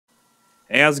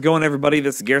Hey, how's it going, everybody?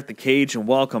 This is Gareth the Cage, and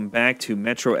welcome back to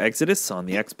Metro Exodus on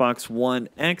the Xbox One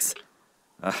X.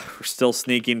 We're still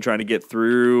sneaking, trying to get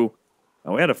through.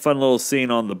 We had a fun little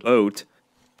scene on the boat.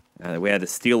 We had to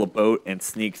steal a boat and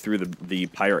sneak through the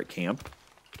pirate camp.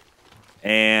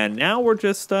 And now we're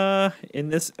just in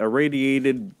this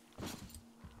irradiated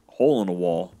hole in a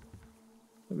wall.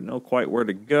 I don't know quite where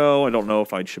to go. I don't know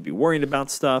if I should be worried about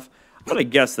stuff. I'm going to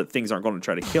guess that things aren't going to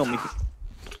try to kill me.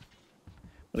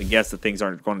 I'm going to guess that things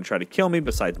aren't going to try to kill me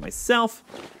besides myself.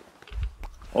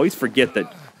 Always forget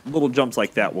that little jumps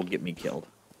like that will get me killed.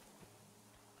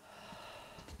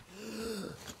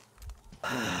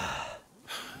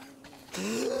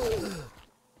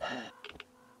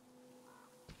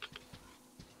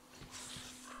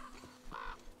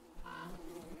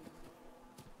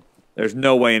 There's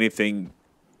no way anything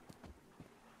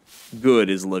good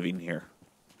is living here.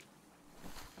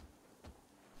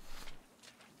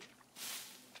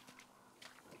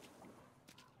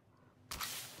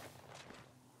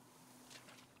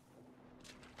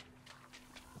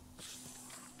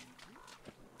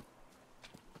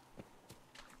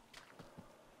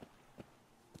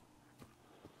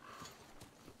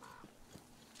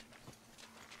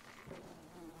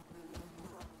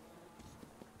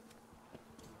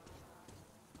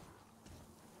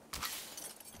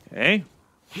 Okay.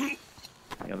 Any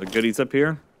other goodies up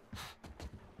here?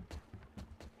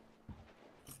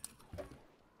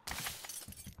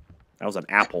 That was an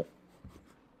apple.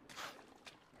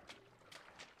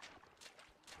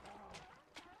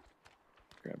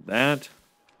 Grab that.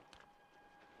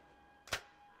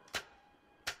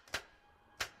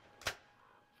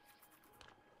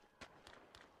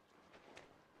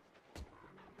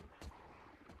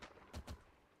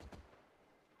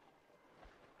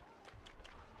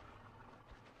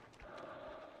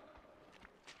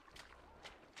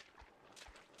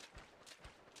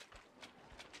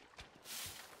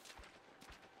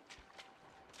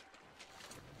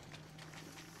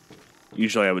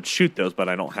 Usually I would shoot those, but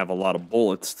I don't have a lot of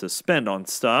bullets to spend on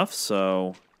stuff,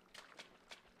 so...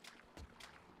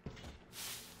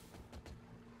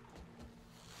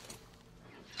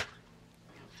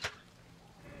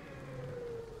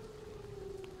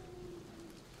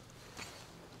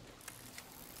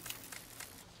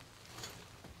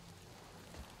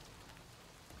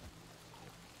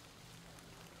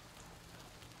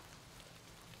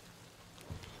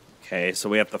 Okay, so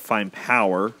we have to find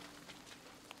power.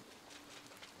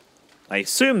 I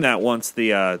assume that once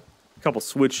the couple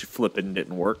switch flipping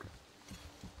didn't work.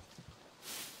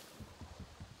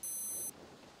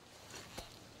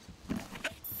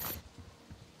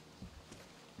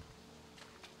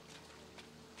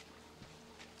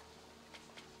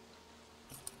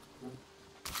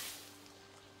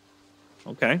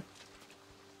 Okay.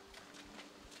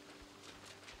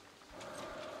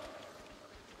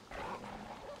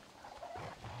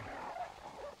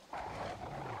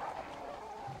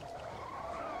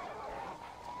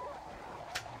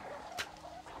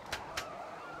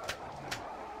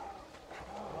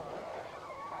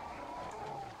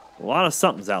 A lot of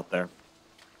something's out there.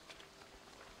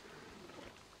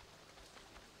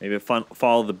 Maybe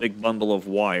follow the big bundle of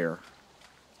wire.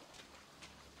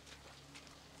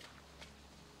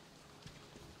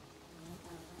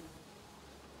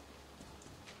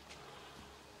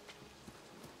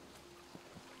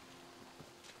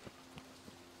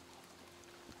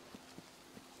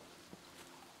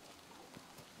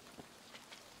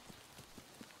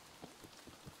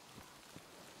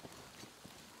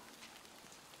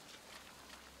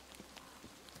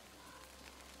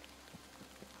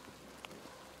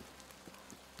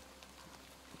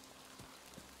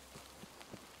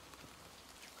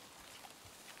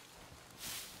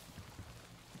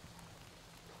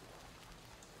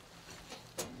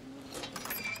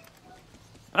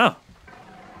 Oh.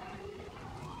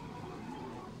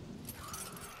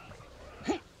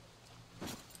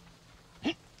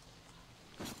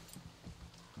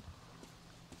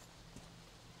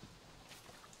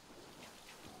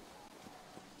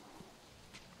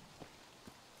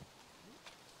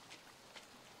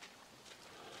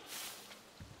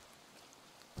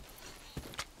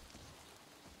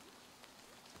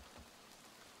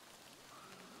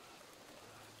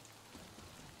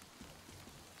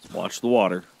 Let's watch the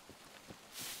water.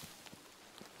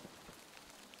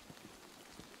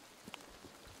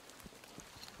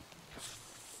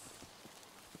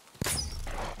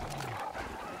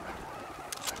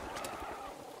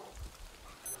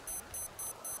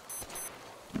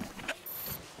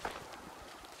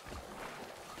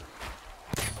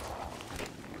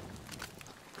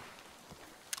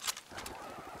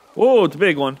 Whoa, it's a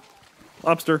big one.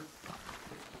 Lobster.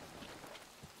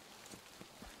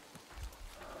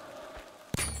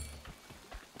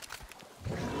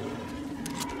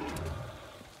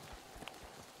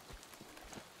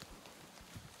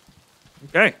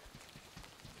 Okay.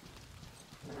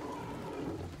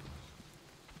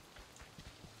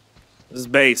 This is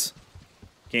base.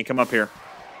 Can't come up here.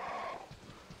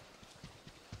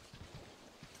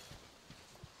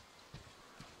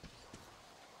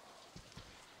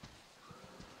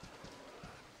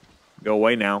 Go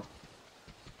away now.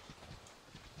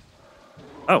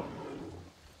 Oh.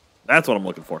 That's what I'm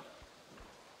looking for.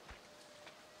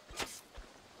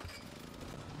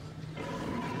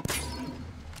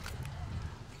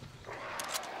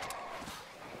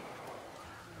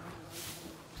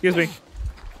 Excuse me.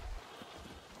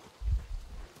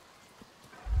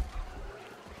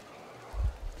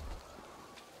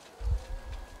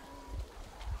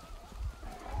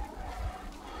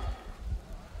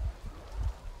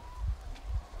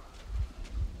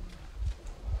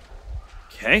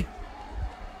 Okay.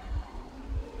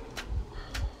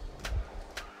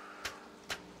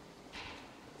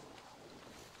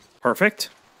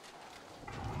 Perfect.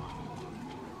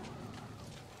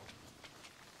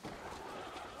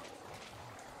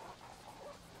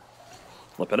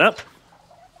 Flip it up.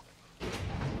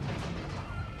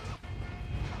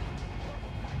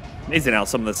 Amazing how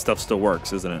some of this stuff still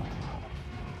works, isn't it?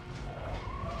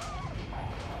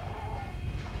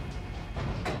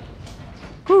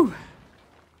 Whew.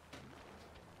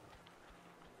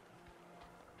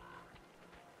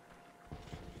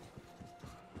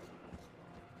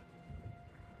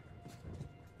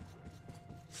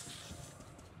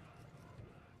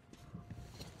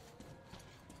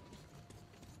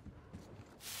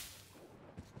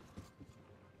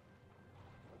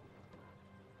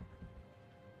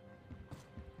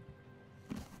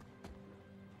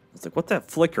 It's like, what's that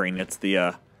flickering? It's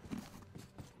the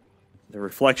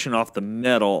reflection off the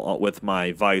metal with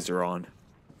my visor on.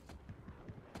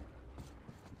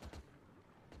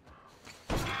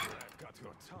 I've got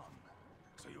your tongue,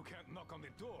 so you can't knock on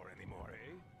the door anymore,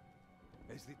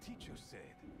 eh? As the teacher said,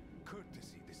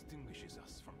 courtesy distinguishes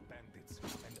us from bandits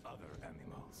and other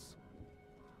animals.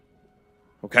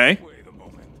 Okay. Wait a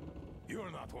moment. You're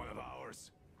not one of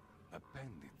ours. A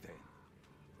bandit,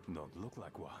 then. Don't look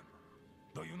like one.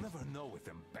 Though you never know with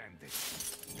them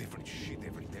bandits. Different shit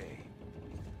every day.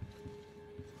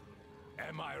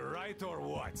 Am I right or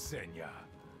what, Senya?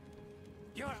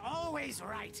 You're always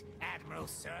right, Admiral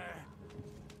Sir.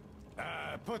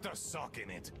 Put a sock in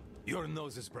it. Your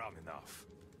nose is brown enough.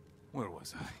 Where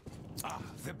was I? Ah,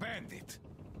 the bandit.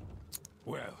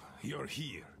 Well, you're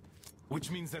here.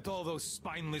 Which means that all those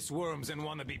spineless worms and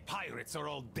wannabe pirates are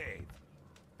all dead.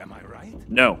 Am I right?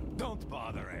 No. Don't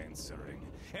bother answering.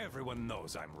 Everyone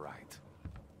knows I'm right.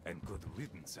 And good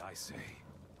riddance, I say.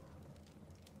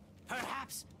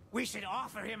 Perhaps we should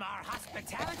offer him our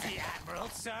hospitality, Admiral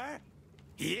Sir.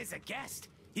 He is a guest,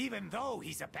 even though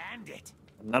he's a bandit.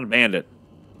 I'm not a bandit.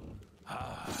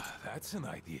 Ah, that's an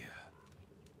idea.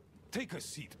 Take a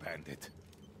seat, bandit.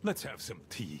 Let's have some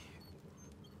tea.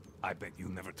 I bet you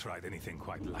never tried anything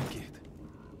quite like it.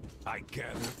 I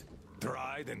gathered,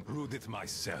 dried, and brewed it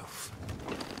myself.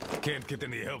 Can't get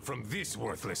any help from this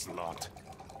worthless lot.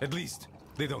 At least,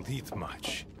 they don't eat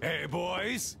much. Hey,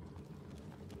 boys?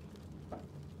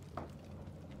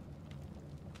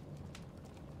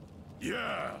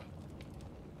 Yeah!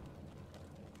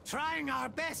 Trying our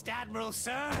best, Admiral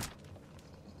Sir.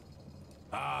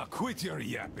 Ah, quit your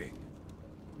yapping.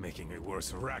 Making a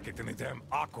worse racket than the damn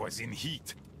Aqua's in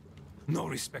heat. No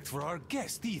respect for our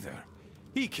guest, either.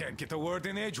 He can't get a word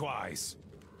in edgewise.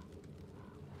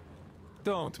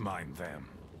 Don't mind them.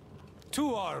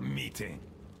 To our meeting.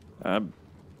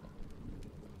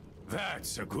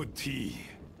 That's a good tea.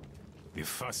 The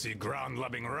fussy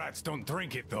ground-loving rats don't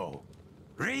drink it, though.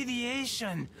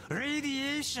 Radiation!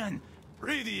 Radiation!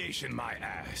 Radiation, my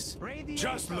ass. Radiation.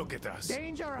 Just look at us.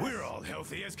 Dangerous. We're all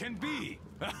healthy as can be.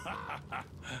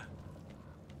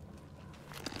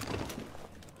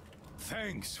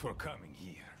 Thanks for coming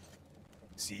here.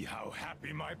 See how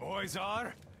happy my boys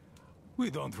are? We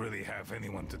don't really have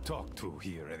anyone to talk to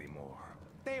here anymore.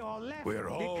 They all left. We're the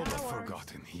all but cowards.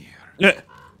 forgotten here. Yeah.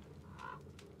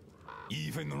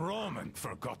 Even Roman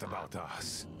forgot about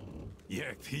us.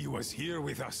 Yet he was here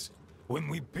with us when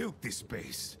we built this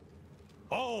base.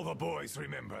 All the boys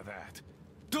remember that.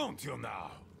 Don't you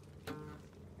now?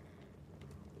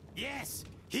 Yes,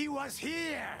 he was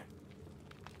here.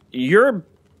 You're...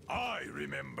 I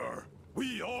remember.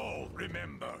 We all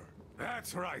remember.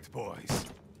 That's right, boys.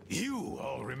 You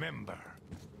all remember.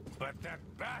 But that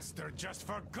bastard just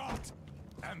forgot.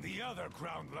 And the other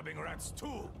ground-loving rats,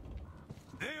 too.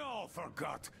 They all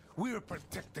forgot. We're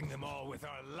protecting them all with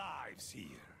our lives here.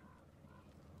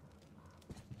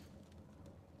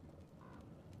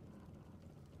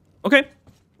 Okay.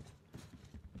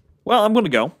 Well, I'm going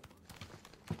to go.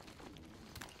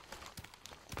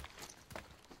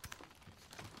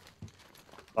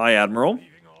 Bye, Admiral. Leaving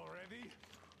already?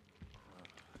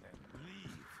 Then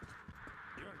leave.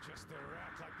 You're just a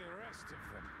rat like the rest of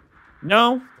them.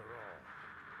 No. After all.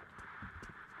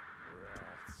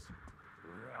 Rats.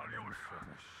 Running from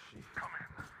a ship. Come in.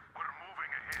 We're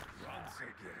moving ahead. Once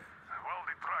again. While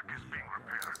the truck is being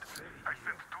repaired, I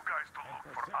sent 2 guys to look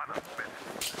for Anna's bed.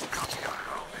 Come here,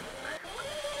 Alvin.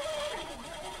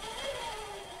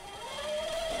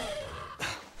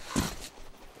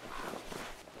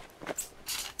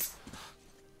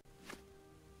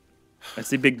 I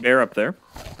see Big Bear up there.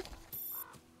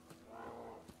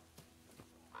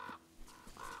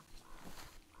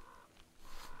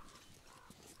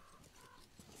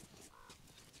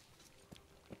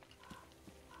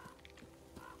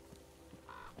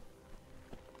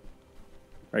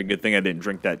 Alright, good thing I didn't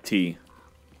drink that tea.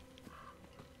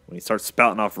 When he starts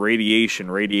spouting off radiation,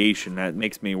 that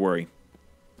makes me worry.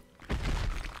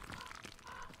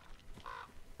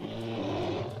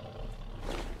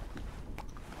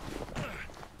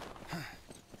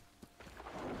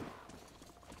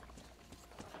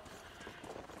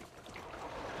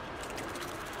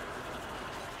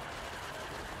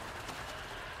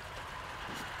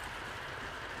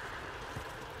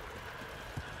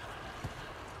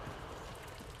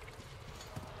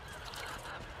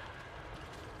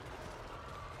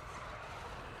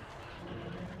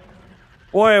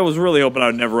 Boy, I was really hoping I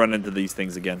would never run into these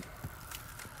things again.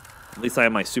 At least I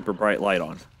have my super bright light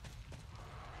on.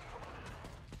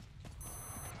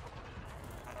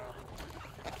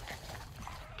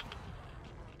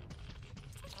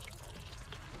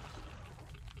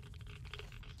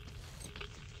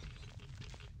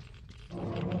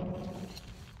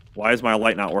 Why is my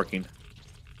light not working?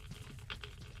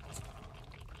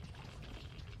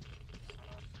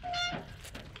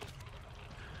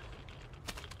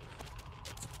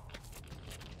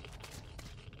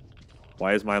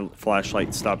 Why has my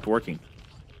flashlight stopped working?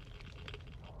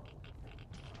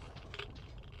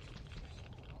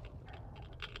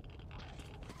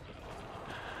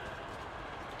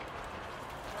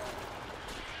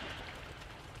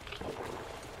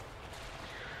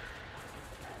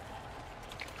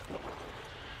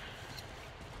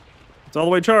 It's all the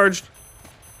way charged.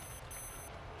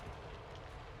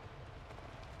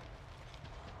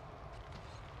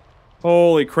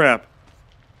 Holy crap.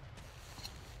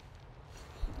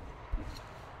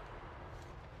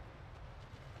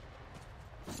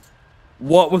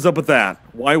 What was up with that?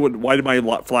 Why did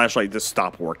my flashlight just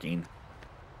stop working?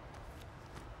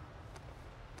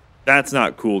 That's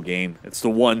not cool, game. It's the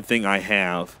one thing I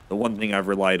have. The one thing I've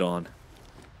relied on.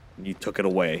 And you took it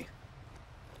away.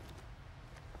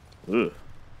 Ugh.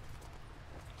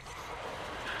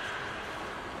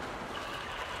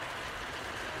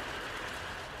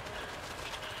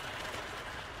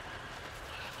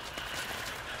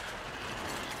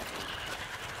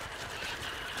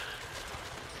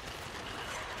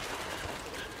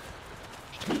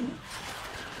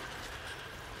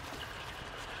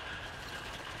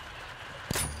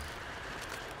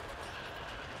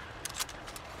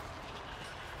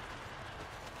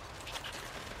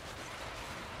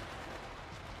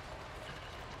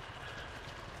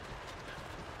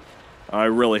 I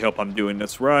really hope I'm doing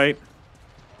this right.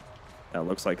 That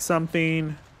looks like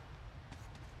something.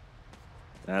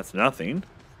 That's nothing.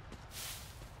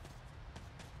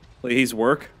 Please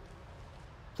work.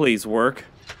 Please work.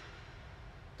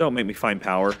 Don't make me find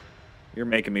power. You're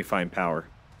making me find power.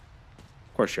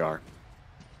 Of course you are.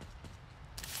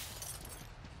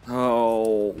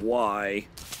 Oh, why?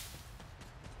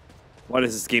 Why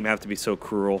does this game have to be so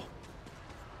cruel?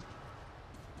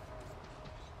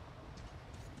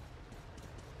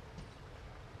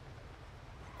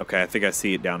 Okay, I think I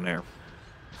see it down there.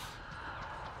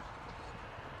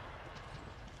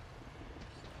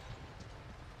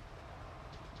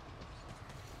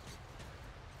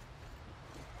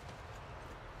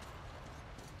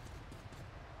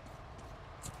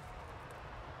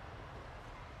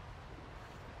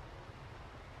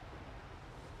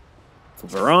 So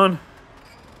we're on.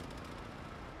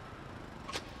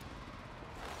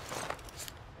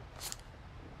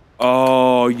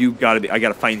 Oh, you gotta be. I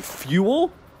gotta find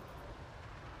fuel?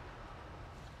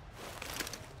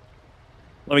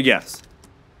 Let me guess.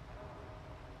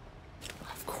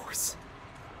 Of course.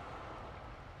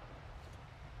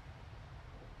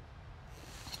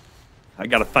 I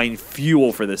gotta find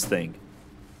fuel for this thing.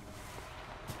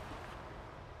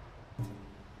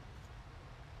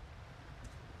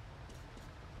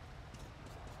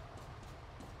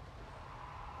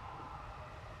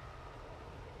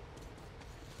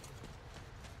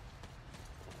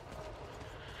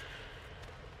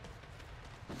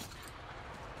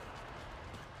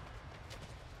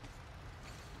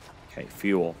 Okay,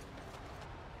 fuel.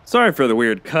 Sorry for the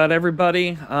weird cut,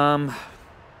 everybody. I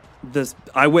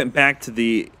went back to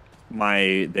the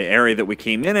area that we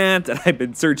came in at, and I've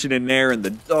been searching in there in the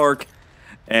dark,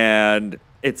 and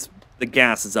the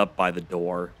gas is up by the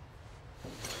door.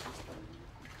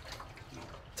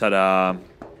 Ta-da!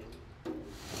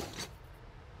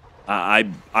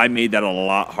 I made that a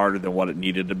lot harder than what it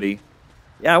needed to be.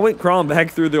 Yeah, I went crawling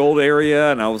back through the old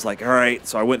area, and I was like, all right.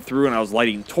 So I went through, and I was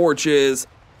lighting torches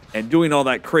and doing all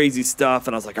that crazy stuff,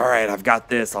 and I was like, all right, I've got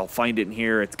this. I'll find it in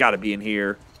here. It's got to be in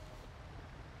here.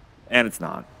 And it's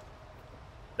not.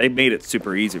 They made it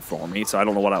super easy for me, so I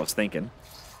don't know what I was thinking.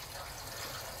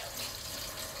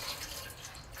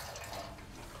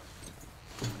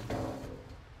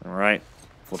 All right,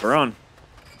 flip her on.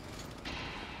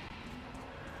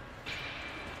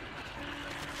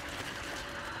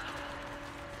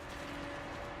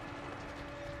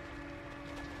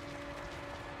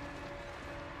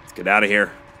 Let's get out of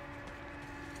here.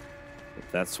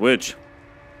 Hit that switch.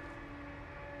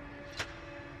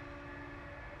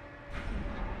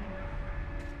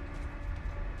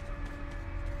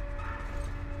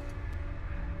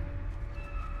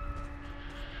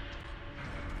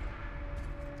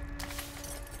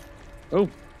 Oh,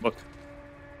 look.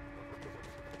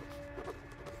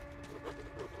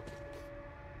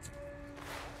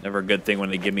 Never a good thing when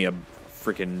they give me a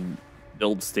freaking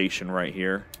build station right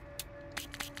here.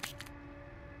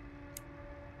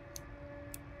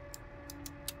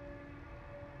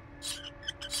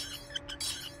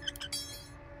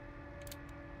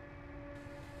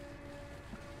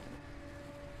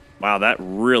 Wow, that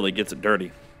really gets it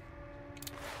dirty.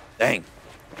 Dang.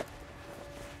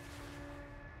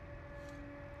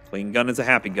 Clean gun is a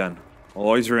happy gun.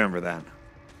 Always remember that.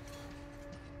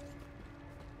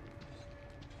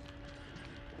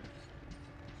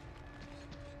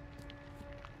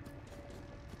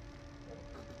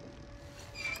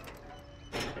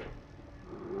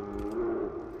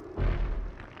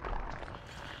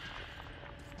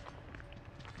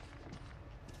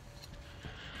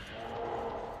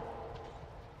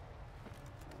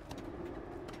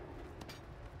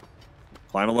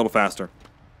 Climb a little faster.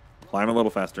 Climb a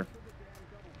little faster.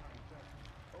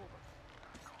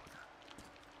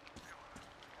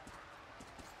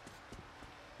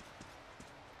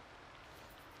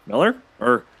 Miller?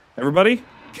 Or everybody?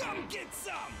 Come get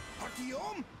some!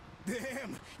 Artyom?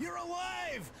 Damn, you're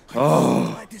alive! Oh.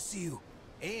 I'm glad to see you.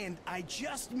 And I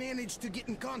just managed to get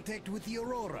in contact with the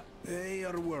Aurora. They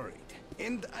are worried.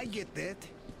 And I get that.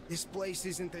 This place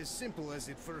isn't as simple as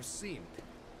it first seemed.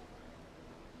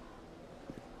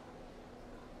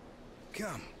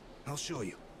 Come, I'll show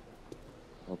you.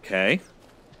 Okay.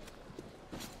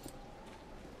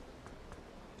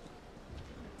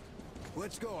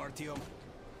 Let's go, Artyom.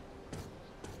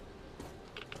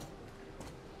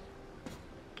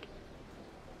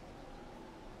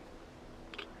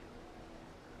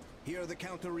 Hear the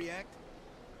counter react?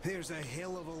 There's a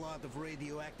hell of a lot of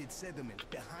radioactive sediment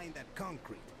behind that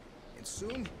concrete. And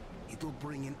soon, it'll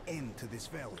bring an end to this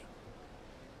valley.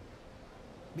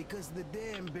 Because the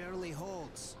dam barely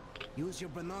holds. Use your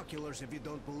binoculars if you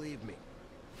don't believe me.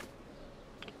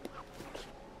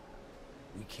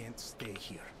 We can't stay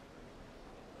here.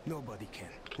 Nobody can,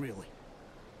 really.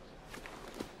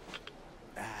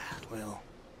 Ah, well,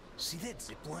 see that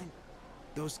zipline?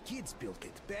 Those kids built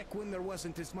it back when there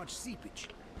wasn't as much seepage.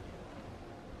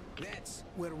 That's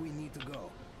where we need to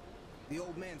go. The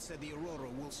old man said the Aurora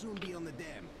will soon be on the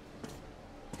dam.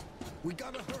 We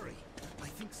gotta hurry. I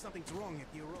think something's wrong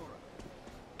at the Aurora.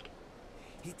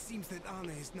 It seems that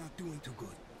Anna is not doing too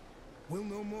good. We'll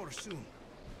know more soon.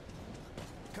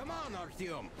 Come on,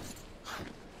 Artyom!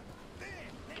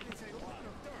 Damn, that is a lot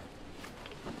of dirt!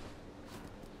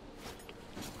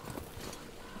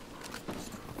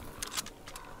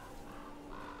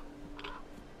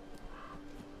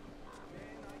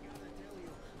 Man, I gotta tell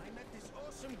you, I met this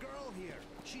awesome girl here.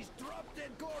 She's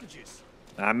drop-dead gorgeous.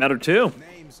 I met her too.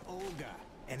 Name's Olga,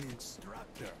 an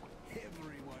instructor.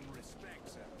 Everyone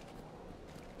respects her.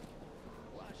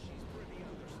 Plus, she's pretty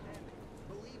understanding.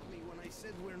 Believe me when I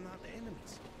said we're not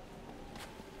enemies.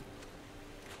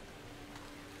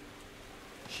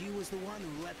 She was the one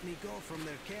who let me go from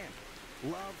their camp.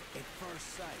 Love at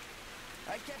first sight.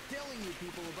 I kept telling you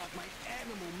people about my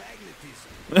animal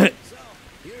magnetism. So,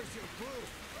 here's your proof.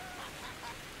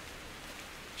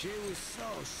 She was so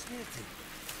smitten.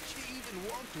 She even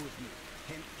walked with me.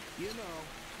 And, you know,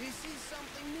 this is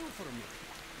something new for me.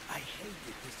 I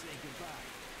hated to say goodbye.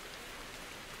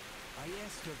 I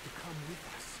asked her to come with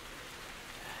us.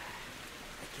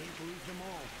 I can't believe them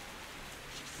all.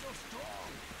 She's so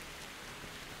strong.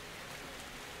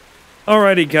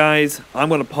 Alrighty, guys. I'm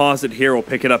going to pause it here. We'll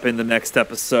pick it up in the next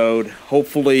episode.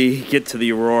 Hopefully get to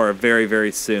the Aurora very,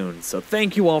 very soon. So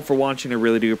thank you all for watching. I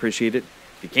really do appreciate it.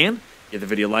 If you can, give the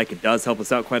video a like. It does help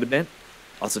us out quite a bit.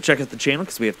 Also, check out the channel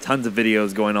because we have tons of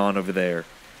videos going on over there.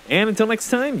 And until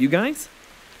next time, you guys,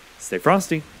 stay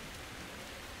frosty.